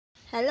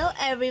Hello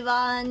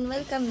everyone,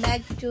 welcome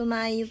back to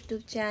my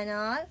YouTube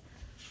channel.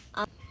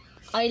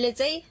 अहिले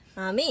चाहिँ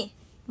हामी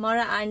म र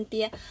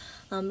आन्टी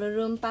हाम्रो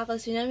रुम पाएको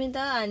छैनौँ नि त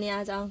अनि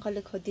आज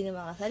अंकलले खोजिदिनु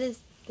भएको छ रे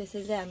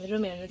त्यसैले चाहिँ हामी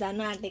रुम हेर्न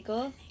जानु आँटेको।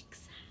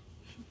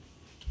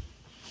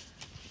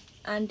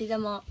 आन्टी र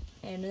म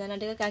हेर्न जानु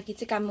आँटेको काकी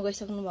चाहिँ काममा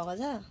गइसक्नु भएको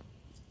छ।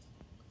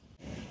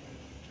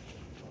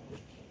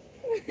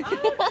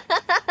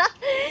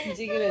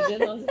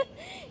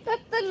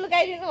 कस्तो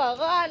लुकाइदिनु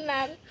भएको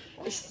अनुहार।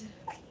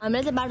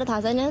 हामीलाई चाहिँ बाटो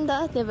थाहा छैन नि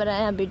त त्यही भएर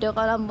यहाँ भिडियो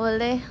कलमा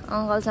बोल्दै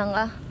अंकलसँग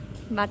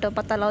बाटो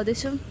पत्ता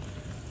लगाउँदैछौँ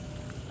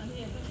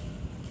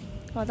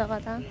कता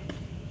कता।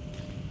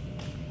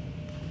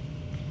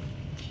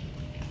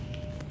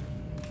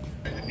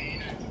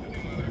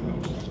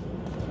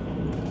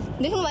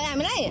 देख्नु भयो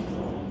हामीलाई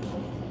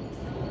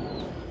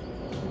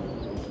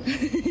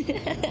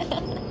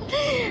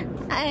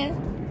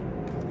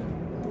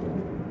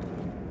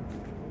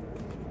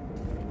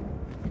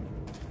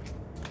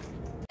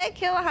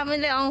देख्यो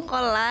हामीले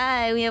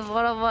अंकललाई उयो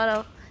बराबर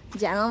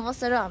झ्याङमा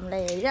बसेर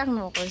हामीलाई हेरिराख्नु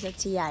भएको रहेछ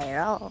चियाएर।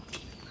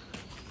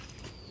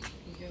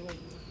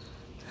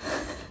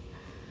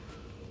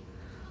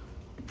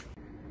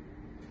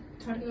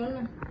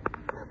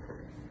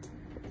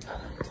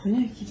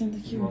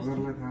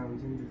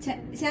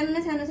 सानो न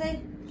सानो चाहिँ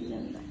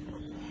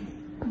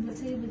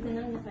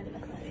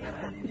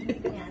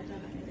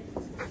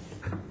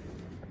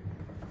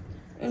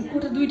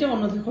कोठा दुईटा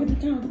भन्नु थियो खोइ त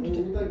कहाँ हो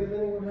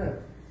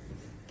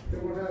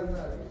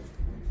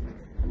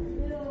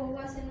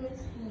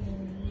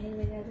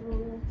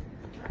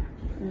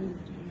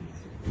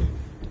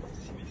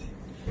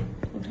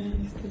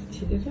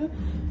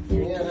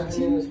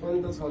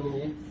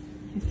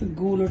यस्तो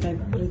गोलो टाइप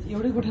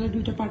एउटै कोठालाई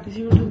दुईटा पार्ट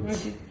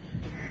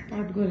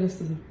गरे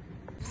जस्तो छ।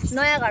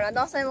 नयाँ घरमा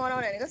दसैँ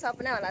मनाउने भनेको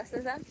सपनै होला जस्तो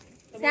छ।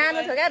 सानो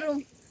छ क्या रुम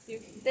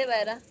त्यही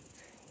भएर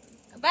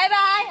बाई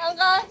बाई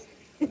अंकल।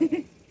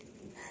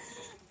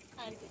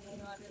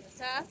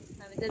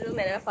 हामी चाहिँ रुम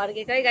हेरेर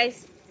फर्केको है गाइस।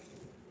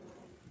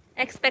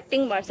 एक्सपेक्टिङ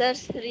भर्सेस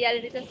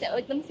रियालिटी चाहिँ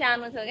एकदम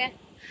सानो छ क्या।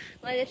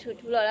 मैले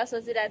ठुलो होला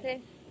सोचिरहेको थिएँ।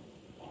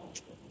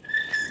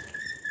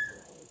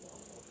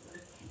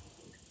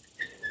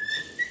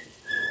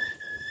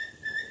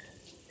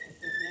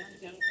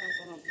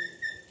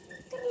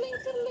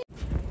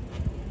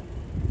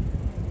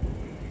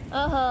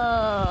 ओहो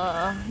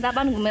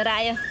जापान घुमेर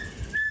आयो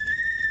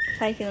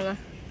साइकलमा।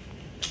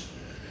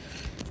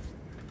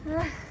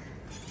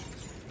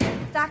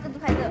 चाकु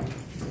दुखाइदियो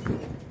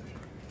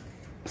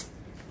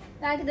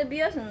चाकु त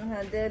बिहोस हुनु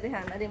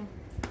देखामा रिम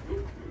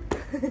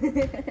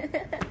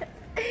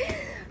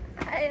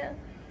आयो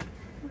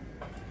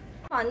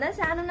भन्दा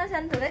सानो न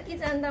सानो थोरै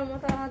किचन त म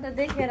त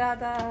देखेर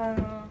त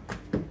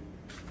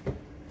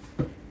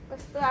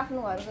कस्तो आफ्नो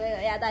घरको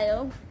याद आयो।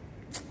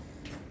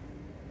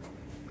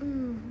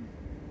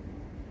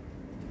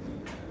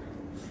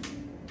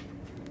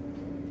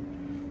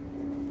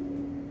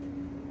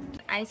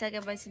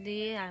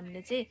 आइसकेपछि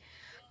हामीले चाहिँ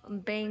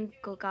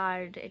ब्याङ्कको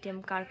कार्ड एटिएम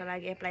कार्डको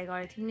लागि एप्लाई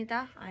गरेको थियौँ नि त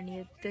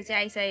अनि त्यो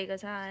चाहिँ आइसकेको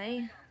छ है।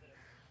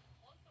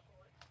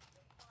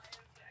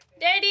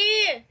 डैडी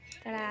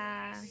तडा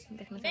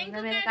देख्न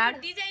सक्नुहुन्छ मेरो कार्ड।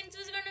 डिजाइन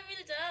चुज गर्न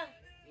मिल्छ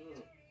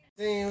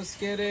चाहिँ उस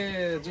के रे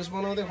जुस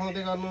बनाउँदै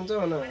खुवाउँदै गर्नुहुन्छ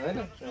भन हैन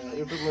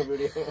युट्युबमा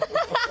भिडियो।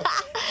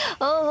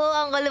 ओहो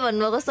अंकलले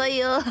भन्नुभएको सही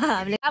हो।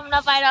 हामीले काम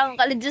नपाएर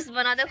अंकलले जुस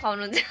बनाउँदै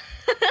खुवाउनुहुन्छ।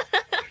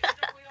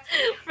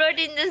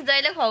 प्रोटिन जुस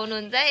जहिले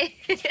खुवाउनुहुन्छ है।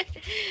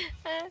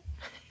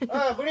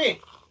 बुढी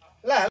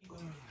ल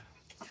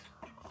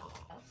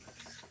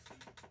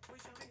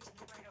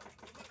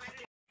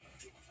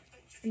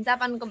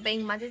जापानको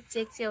ब्याङ्कमा चाहिँ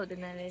चेक चाहिँ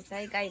हुँदैन रहेछ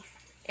है गाइस।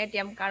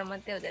 एटिएम कार्ड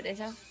मात्रै हुँदो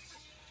रहेछ।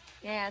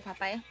 यहाँ थाहा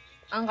पायो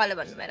अंकलले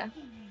भन्नुभएर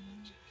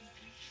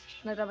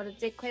नत्र त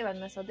चेक खोइ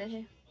भन्न सोध्दै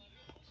थिएँ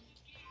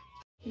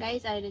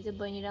गाइस। अहिले चाहिँ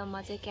बहिनी र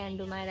म चाहिँ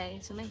क्यान्डुमा आइरहेको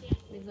छौँ है।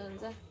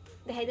 देख्नुहुन्छ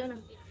देखाइदेऊ न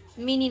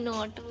मिनी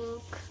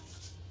नोटबुक।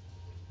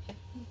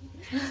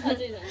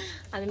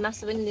 हामी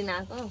मासु पनि लिन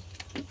आएको।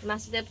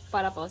 मासु चाहिँ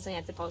पर पाउँछ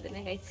यहाँ चाहिँ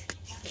पाउँदैन गाइस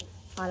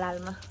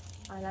हलालमा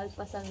हलाल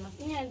पसलमा।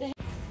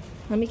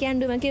 हामी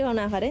क्यान्डुमा के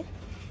गर्नु आएको अरे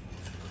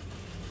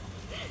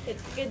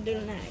यतिकै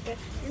डुल्न आएको।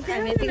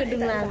 हामी यतिको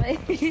डुल्न आएको है।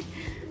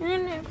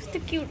 कस्तो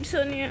क्युट छ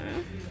नि।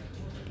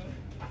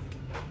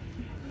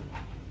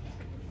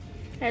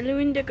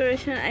 Halloween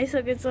decoration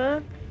आइसकेछ।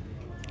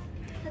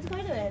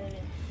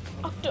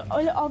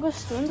 अहिले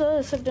अगस्त हो नि त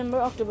सेप्टेम्बर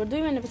अक्टोबर 2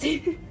 महिनापछि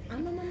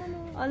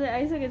अझै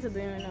आइसकेछ 2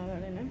 महिना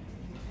अगाडि नै।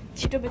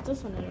 छिटो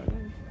बेचोस् भनेर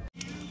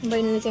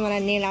बहिनीले चाहिँ मलाई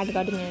नेल आर्ट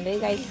गरिदिनु अरे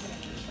गाइस।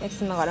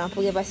 एकछिनमा घरमा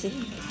पुगेपछि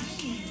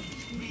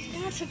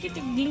कहाँ छ के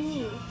त्यो glue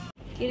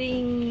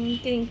kidding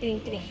kidding kidding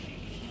kidding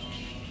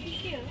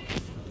के हो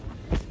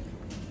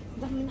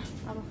जम्मिन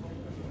अब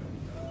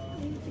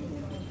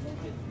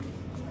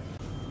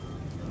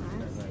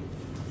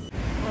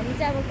हामी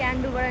चाहिँ अब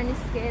क्यान्डुबाट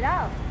निस्केर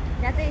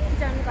यहाँ चाहिँ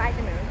किचनको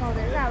आइटमहरू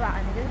पाउँदैन अब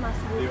हामी चाहिँ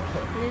मासु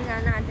लिन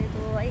जान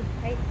आँटेको है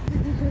है।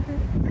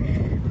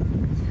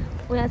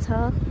 उहाँ छ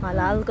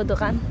हलालको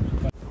दोकान।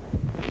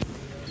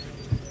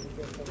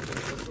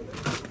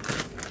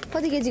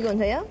 कति केजीको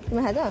हुन्छ यो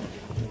तिमीलाई थाहा छ?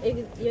 1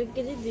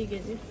 केजी 2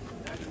 केजी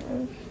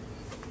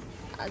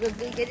आज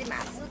 2 केजी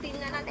मासु 3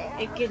 जनाले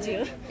 1 केजी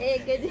हो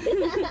 1 केजी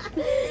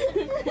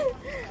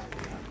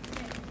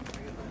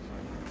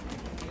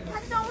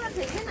टमाटर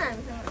थियो कि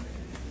हामीसँग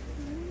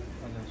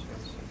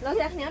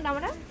लगिराख्ने हो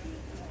टमाटर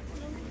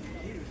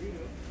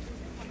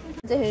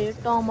चाहिँ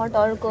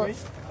टमाटरको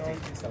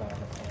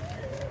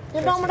यो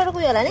टमाटरको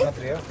उयो होला नि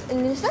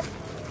इङ्ग्लिस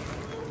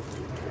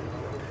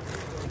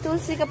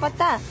तुलसीको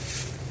पत्ता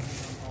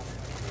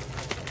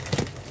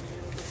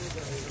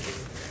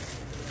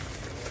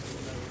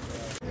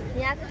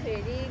यहाँ चाहिँ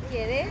फेरि के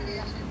अरे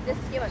जस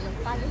के भन्नु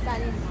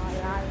पाकिस्तानी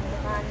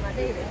दोकानमा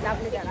चाहिँ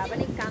हिसाबले झगडा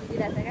पनि काम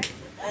दिइरहेको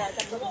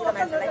छ क्या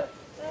मान्छेलाई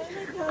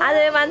आज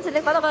यो मान्छेले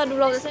कता कता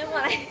डुलाउँदैछ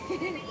मलाई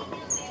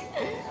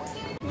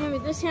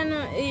यहाँभित्र सानो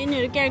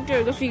यिनीहरू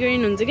क्यारेक्टरहरूको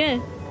फिगरिन हुन्छ क्या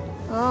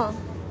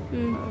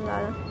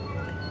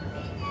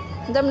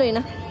जाउँ न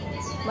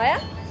भयो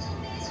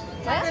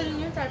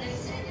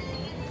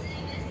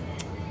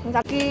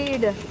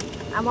किड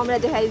मम्मीलाई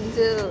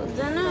देखाइदिन्छु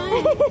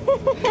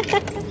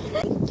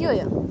के हो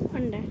यो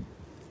अन्डा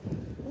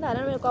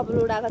मेरो कपाल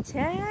उडाएको छ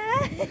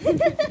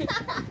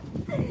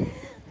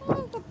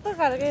कस्तो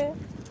खालको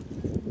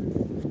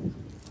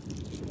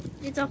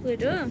यो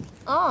चक्लेट हो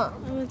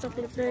अब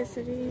चक्लेटलाई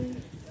यसरी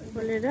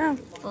खोलेर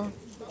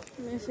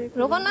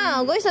रोक न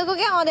गइसक्यो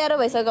क्या अँध्यारो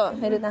भइसक्यो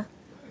फेरि त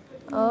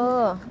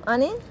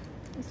अनि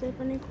यसरी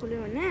पनि खोल्यो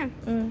भने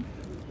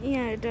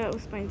यहाँ एउटा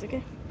उस पाइन्छ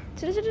क्या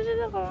छिटो छिटो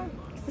छिटो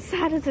कस्तो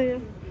साह्रो छ यो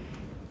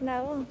ला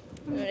हो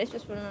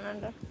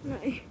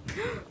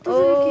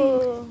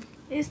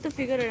यस्तो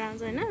फिगरहरू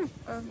आउँछ होइन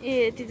ए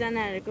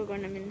यतिजनाहरूको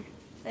गर्न मिल्ने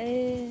 1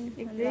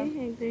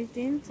 2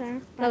 3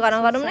 4 घरमा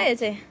गरौँ न यो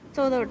चाहिँ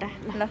 14वटा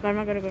ल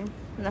घरमा गएर गरौँ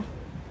ल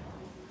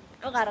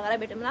घर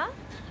भेटौँ ल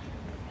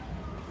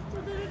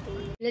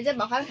हामीले चाहिँ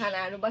भर्खर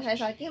खानाहरू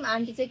बसाइसक्यौँ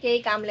आन्टी चाहिँ केही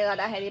कामले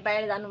गर्दाखेरि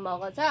बाहिर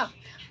जानुभएको छ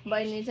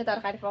बहिनी चाहिँ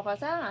तरकारी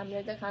पकाउँछ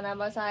हामीले चाहिँ खाना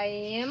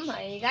बसायौँ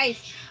है गाइस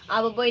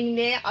अब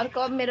बहिनीले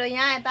अर्को मेरो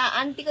यहाँ यता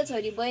आन्टीको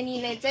छोरी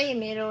बहिनीले चाहिँ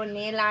मेरो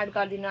नेल आर्ट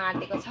गरिदिनु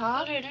आँटेको छ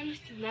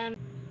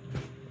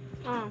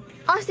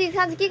अस्ति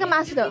साँच्चै के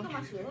मासु त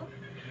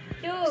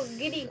त्यो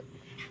गिरी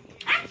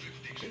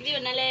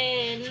भन्नाले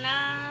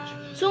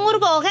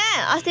सुँगुरको हो क्या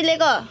अस्ति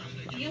लिएको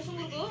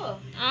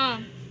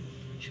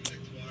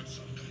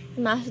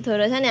मासु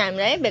थोरै छ नि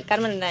हामीलाई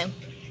बेकारमा लिएर आयौँ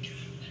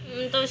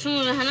तपाईँ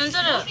सुँगुर खानुहुन्छ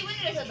र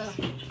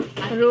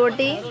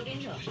रोटी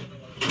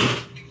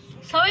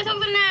सबै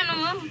थोक नआनु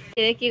म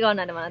के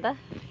गर्नु अरे मलाई त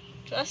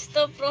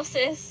कस्तो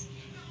प्रोसेस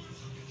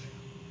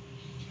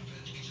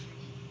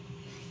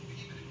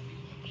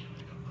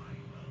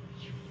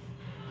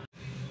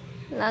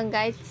ल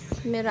गाइस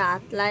मेरो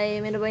हातलाई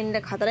मेरो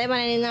बहिनीले खतरै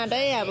बनाइदिनु आँट्यो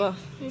है अब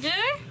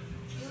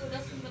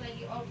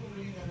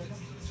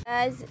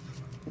गाइस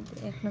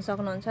देख्न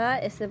सक्नुहुन्छ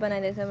यस्तै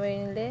बनाइदिएछ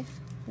बहिनीले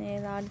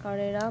नेल आर्ट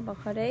गरेर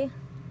भर्खरै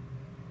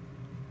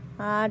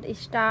आर्ट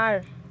स्टार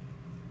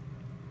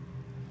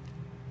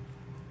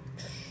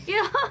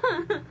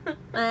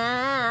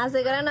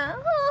हाँसे गर न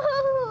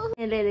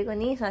हेरेको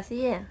नि सासी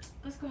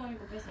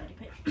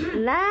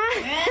ला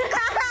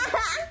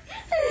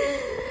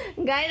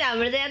गाइस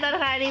हाम्रो चाहिँ यहाँ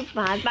तरकारी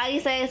भात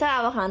पाकिसकेको छ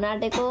अब खाना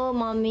आँटेको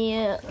मम्मी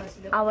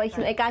अब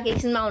एकछिन एकाकी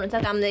एकछिनमा आउनुहुन्छ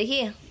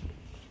कामदेखि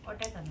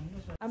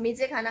हामी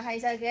चाहिँ खाना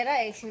खाइसकेर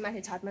एकछिन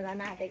माथि छतमा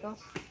जान आँटेको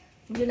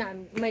जुन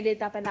मैले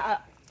तपाईँलाई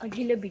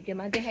अघिल्लो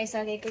भिडियोमा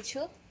देखाइसकेको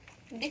छु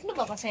देख्नु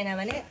भएको छैन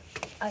भने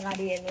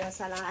अगाडि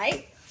हेर्नुहोस् होला है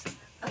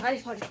अगाडि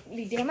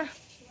भिडियोमा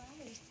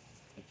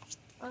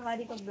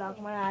अगाडिको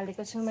ब्लगमा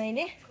हालेको छु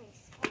मैले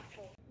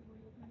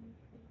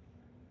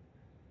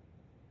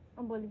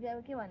भोलि चाहिँ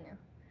अब के भन्यो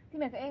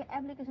तिमीहरूको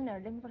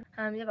एप्लिकेसनहरू लेख्नुपर्छ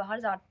हामीले भर्खर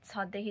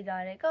छतदेखि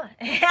झरेको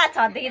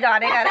छतदेखि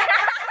झरेको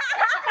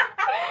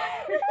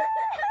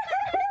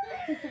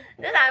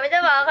हामी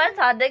चाहिँ भर्खर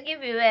छतदेखि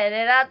भ्यू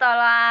हेरेर तल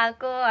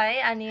आएको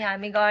है अनि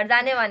हामी घर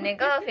जाने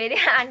भनेको फेरि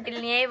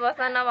आन्टीले यहीँ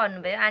बस्न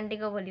नभन्नुभयो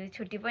आन्टीको भोलि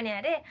छुट्टी पनि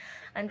अरे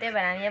अनि त्यही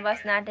भएर हामी यहाँ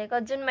बस्न आँटेको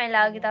जुन मैले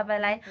अघि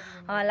तपाईँलाई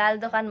लाल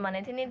दोकान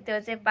भनेको थिएँ नि त्यो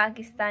चाहिँ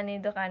पाकिस्तानी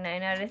दोकान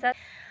होइन रहेछ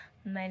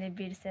मैले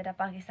बिर्सेर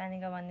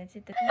पाकिस्तानीको भन्ने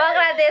चाहिँ त्यो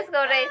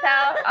बङ्गलादेशको रहेछ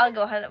अघि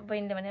भर्खर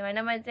बहिनीले भने होइन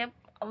मैले चाहिँ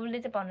उसले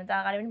चाहिँ भन्नु त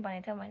अगाडि पनि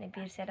भनेको थियो मैले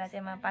बिर्सेर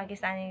चाहिँ म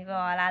पाकिस्तानीको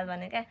हलाल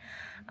भने क्या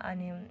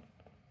अनि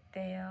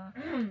त्यही हो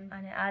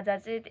अनि आज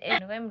चाहिँ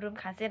हेर्नुको पनि रुम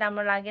खासै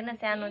राम्रो लागेन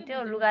सानो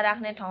थियो लुगा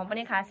राख्ने ठाउँ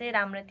पनि खासै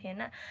राम्रो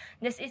थिएन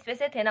जस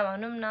स्पेसै थिएन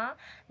भनौँ न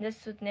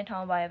जस सुत्ने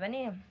ठाउँ भए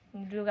पनि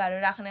लुगाहरू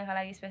राख्नको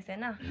लागि स्पेस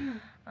थिएन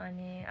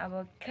अनि अब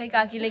खै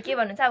काकीले के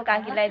भन्नुहुन्छ अब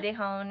काकीलाई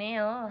देखाउने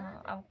हो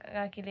अब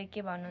काकीले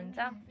के भन्नुहुन्छ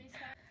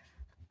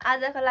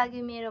आजको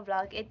लागि मेरो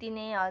भ्लग यति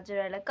नै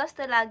हजुरहरूलाई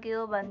कस्तो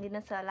लाग्यो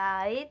भनिदिनुहोस् होला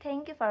है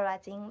thank you for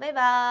watching by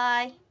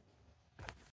by